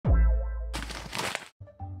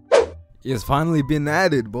It's finally been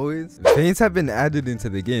added, boys. Feints have been added into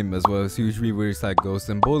the game, as well as huge reworks like Ghost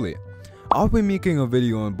and Bullet. I'll be making a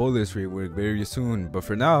video on Bullet's rework very soon, but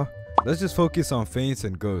for now, let's just focus on Feints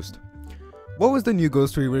and Ghost. What was the new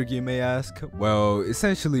Ghost rework, you may ask? Well,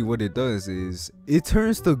 essentially what it does is, it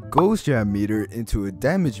turns the Ghost Jab meter into a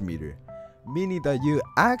damage meter, meaning that you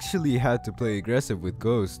actually had to play aggressive with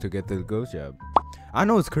Ghost to get the Ghost Jab. I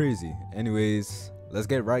know it's crazy. Anyways, let's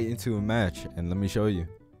get right into a match, and let me show you.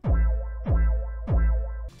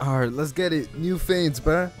 Alright, let's get it. New Feints,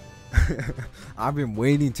 bruh. I've been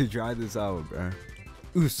waiting to try this out, bruh.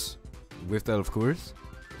 Oos. With that, of course.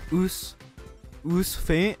 Oos. Oos,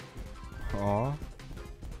 feint. Aw. Alright,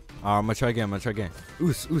 I'm gonna try again,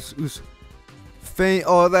 Oos, oos, oos. Feint.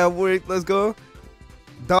 Oh, that worked. Let's go.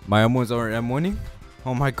 My M1s are M1ing.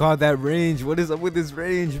 Oh my god, that range. What is up with this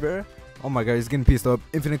range, bruh? Oh my god, he's getting pieced up.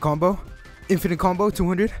 Infinite combo.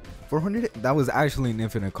 200. 400. That was actually an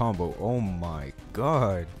infinite combo. Oh my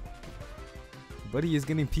god. Buddy is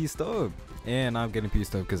getting pieced up. And I'm getting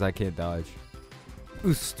pieced up because I can't dodge.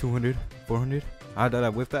 Oos, 200. 400. How did I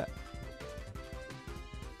whip that?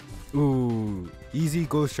 Ooh. Easy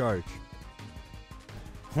ghost charge.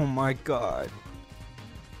 Oh my god.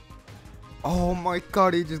 Oh my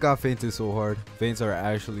god, he just got feinted so hard. Feints are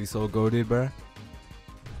actually so goated, bruh.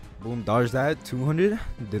 Boom, dodge that. 200.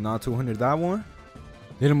 Did not 200 that one.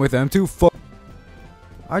 Hit him with M2. Fuck.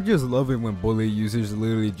 I just love it when bullet users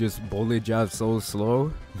literally just bullet jab so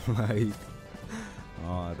slow. Like,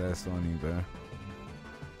 oh, that's funny, bro.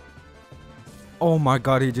 Oh my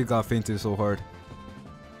god, he just got feinted so hard.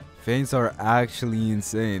 Feints are actually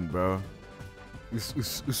insane, bro.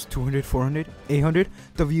 200, 400, 800.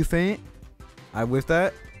 W feint. I whiffed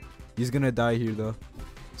that. He's gonna die here though.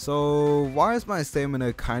 So why is my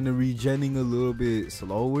stamina kind of regenning a little bit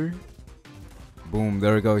slower? Boom,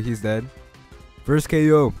 there we go, he's dead. First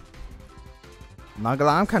KO. Not gonna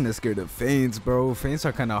lie, I'm kind of scared of feints, bro. Feints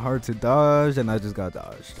are kind of hard to dodge, and I just got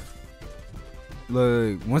dodged.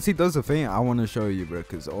 Look, once he does a feint, I want to show you, bro,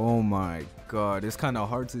 because oh my god, it's kind of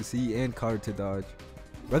hard to see and hard to dodge.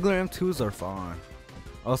 Regular M2s are fine.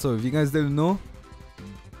 Also, if you guys didn't know,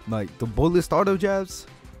 like the bullet startup jabs,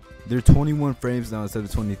 they're 21 frames now instead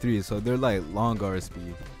of 23, so they're like long guard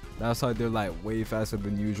speed. That's why they're like way faster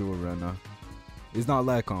than usual right now. It's not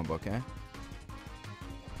lag combo, okay?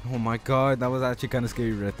 Oh my god, that was actually kind of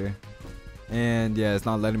scary right there. And yeah, it's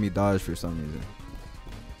not letting me dodge for some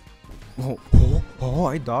reason. Oh,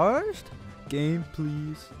 I dodged? Game,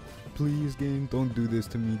 please. Please, game, don't do this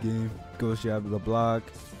to me, game. Ghost jab the block.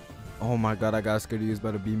 Oh my god, I got scared. He was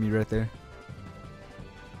about to beat me right there.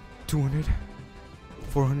 200.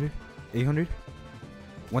 400. 800.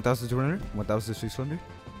 1,200. 1,600.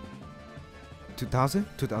 2,000.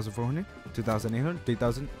 2,400. 2,800,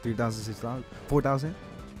 3,000, 3,000, 6,000, 4,000.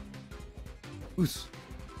 Oos.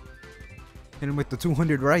 Hit him with the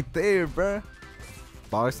 200 right there, bruh.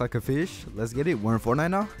 Box like a fish. Let's get it. We're in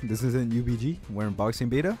Fortnite now. This isn't UBG. We're in boxing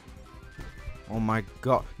beta. Oh my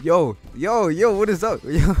god. Yo, what is up?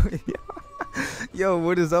 Yo,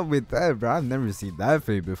 what is up with that, bro? I've never seen that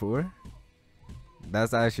fade before.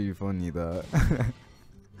 That's actually funny, though.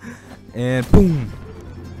 And boom.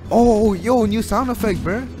 Oh, yo, new sound effect,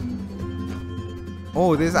 bruh.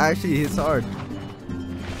 Oh, this actually hits hard.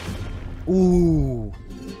 Ooh.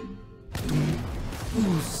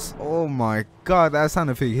 Oh my god, that sound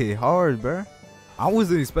effect hit hard, bro. I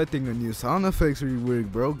wasn't expecting a new sound effects rework,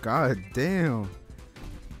 bro. God damn.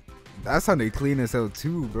 That sounded clean as hell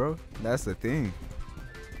too, bro. That's the thing.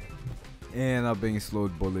 And I'm being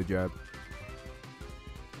slowed bullet jab.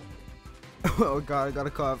 Oh god, I got a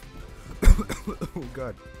cough. Oh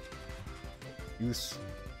god. Oos.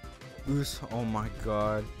 Oos. Oh my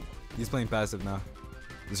god. He's playing passive now.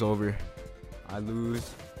 It's over. I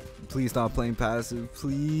lose. Please stop playing passive.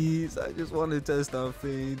 Please. I just want to test out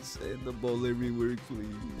feints and the bullet rework,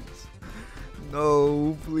 please.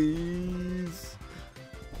 No, please.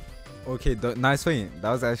 Okay, nice feint. That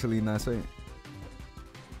was actually a nice feint.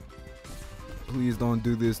 Please don't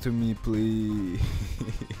do this to me, please.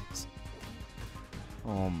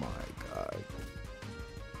 Oh my god.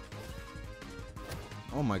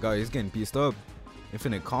 Oh my god, he's getting pieced up.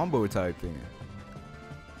 Infinite combo type thing.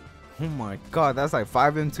 Oh my god, that's like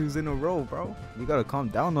 5 M2s in a row, bro. You gotta calm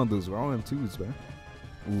down on those raw M2s, man.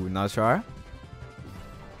 Ooh, not sure.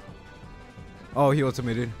 Oh, he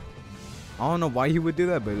ultimated. I don't know why he would do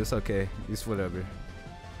that, but it's okay. It's whatever.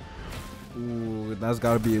 Ooh, that's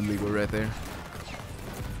gotta be illegal right there.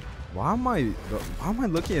 Why am I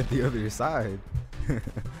looking at the other side?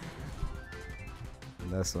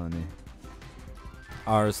 That's funny.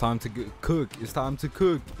 Alright, it's time to cook. It's time to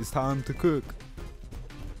cook. It's time to cook.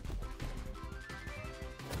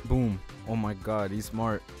 Boom. Oh my god, he's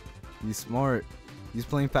smart. He's smart. He's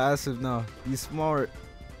playing passive now. He's smart.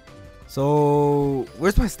 So,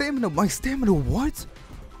 where's my stamina? My stamina, what?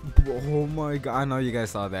 Oh my god, I know you guys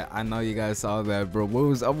saw that. I know you guys saw that, bro. What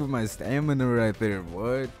was up with my stamina right there?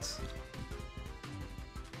 What?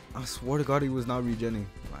 I swear to god he was not regenning.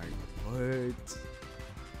 Like, what?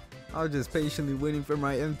 I was just patiently waiting for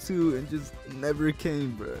my M2 and just never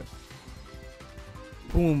came, bro.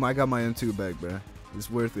 Boom, I got my M2 back, bro. It's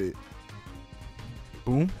worth it.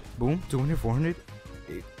 Boom, boom, 200, 400.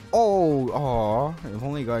 Oh, I've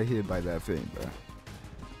only got hit by that thing, bro.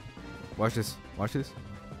 Watch this, watch this.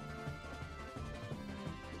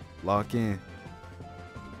 Lock in.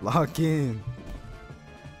 Lock in.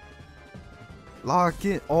 Lock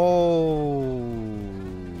in. Oh,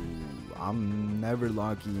 I'm never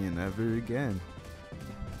locking in ever again.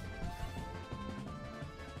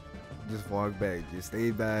 Just walk back. Just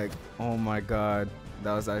stay back. Oh my god.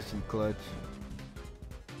 That was actually clutch.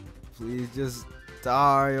 Please just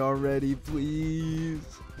die already, please.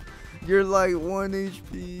 You're like 1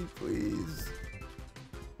 HP, please.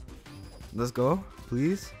 Let's go,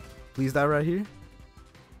 please. Please die right here.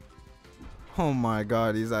 Oh my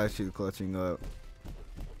god, he's actually clutching up.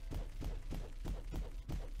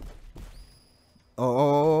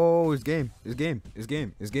 Oh, it's game. It's game. It's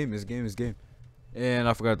game. It's game. It's game. It's game. And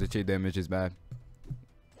I forgot to check damage is bad.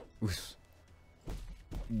 Oof.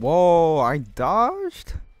 Whoa, I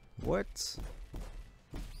dodged? What?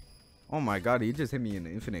 Oh my god, he just hit me in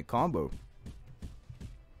an infinite combo.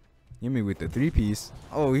 Hit me with the 3-piece.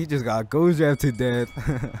 Oh, he just got ghost draft to death.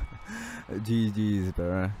 GG's,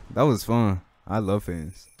 bro. That was fun. I love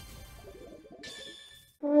Feints.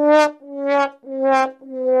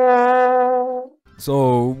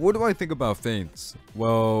 So, what do I think about Feints?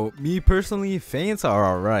 Well, me personally, Feints are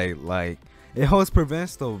alright. Like, it helps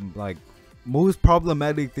prevent the most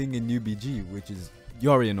problematic thing in UBG, which is, you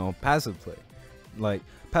already know, passive play. Like,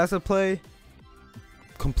 passive play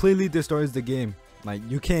completely destroys the game. Like,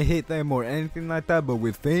 you can't hit them or anything like that, but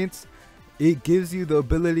with Feints, it gives you the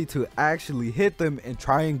ability to actually hit them and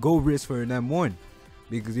try and go risk for an M1.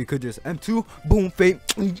 Because you could just M2, boom, feint.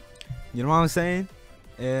 You know what I'm saying?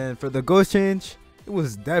 And for the ghost change, it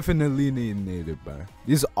was definitely needed, bro.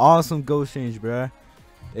 This awesome ghost change, bro.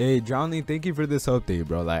 Hey, Drowning, thank you for this update,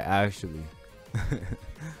 bro. Like, actually.